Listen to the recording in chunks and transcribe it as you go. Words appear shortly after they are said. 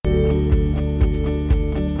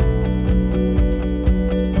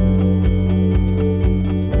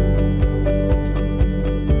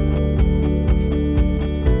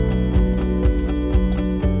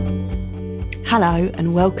Hello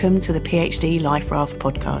and welcome to the PhD Life Raft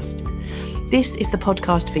podcast. This is the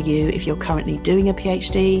podcast for you if you're currently doing a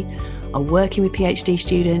PhD, are working with PhD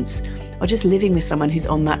students, or just living with someone who's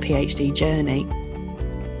on that PhD journey.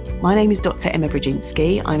 My name is Dr. Emma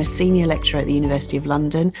Brzezinski. I'm a senior lecturer at the University of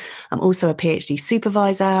London. I'm also a PhD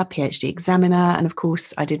supervisor, PhD examiner, and of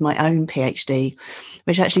course I did my own PhD,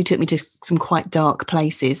 which actually took me to some quite dark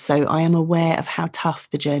places, so I am aware of how tough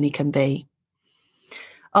the journey can be.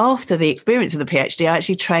 After the experience of the PhD, I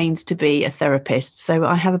actually trained to be a therapist. So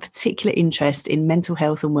I have a particular interest in mental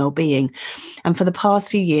health and well-being. And for the past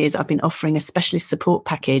few years, I've been offering a specialist support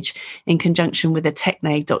package in conjunction with the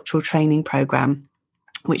Techne doctoral training programme,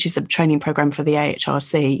 which is the training programme for the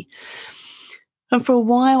AHRC. And for a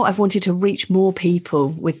while, I've wanted to reach more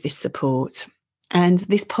people with this support. And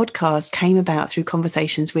this podcast came about through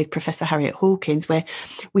conversations with Professor Harriet Hawkins, where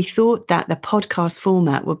we thought that the podcast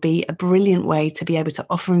format would be a brilliant way to be able to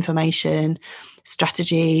offer information,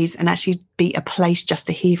 strategies, and actually be a place just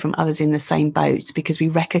to hear from others in the same boat, because we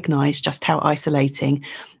recognise just how isolating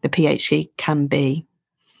the PhD can be.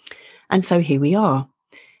 And so here we are.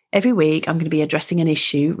 Every week, I'm going to be addressing an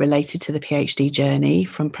issue related to the PhD journey,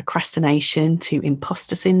 from procrastination to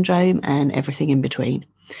imposter syndrome and everything in between.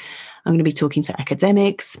 I'm going to be talking to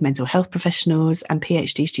academics, mental health professionals, and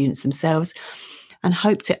PhD students themselves, and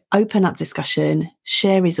hope to open up discussion,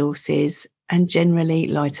 share resources, and generally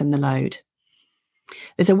lighten the load.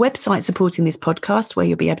 There's a website supporting this podcast where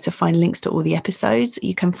you'll be able to find links to all the episodes.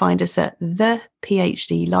 You can find us at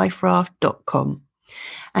thephdliferaft.com.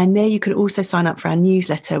 And there you can also sign up for our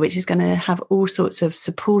newsletter, which is going to have all sorts of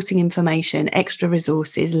supporting information, extra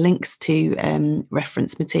resources, links to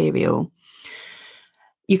reference material.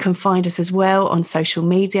 You can find us as well on social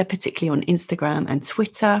media, particularly on Instagram and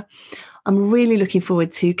Twitter. I'm really looking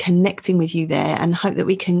forward to connecting with you there and hope that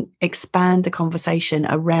we can expand the conversation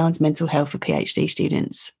around mental health for PhD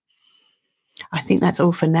students. I think that's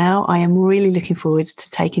all for now. I am really looking forward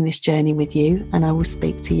to taking this journey with you, and I will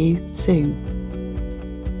speak to you soon.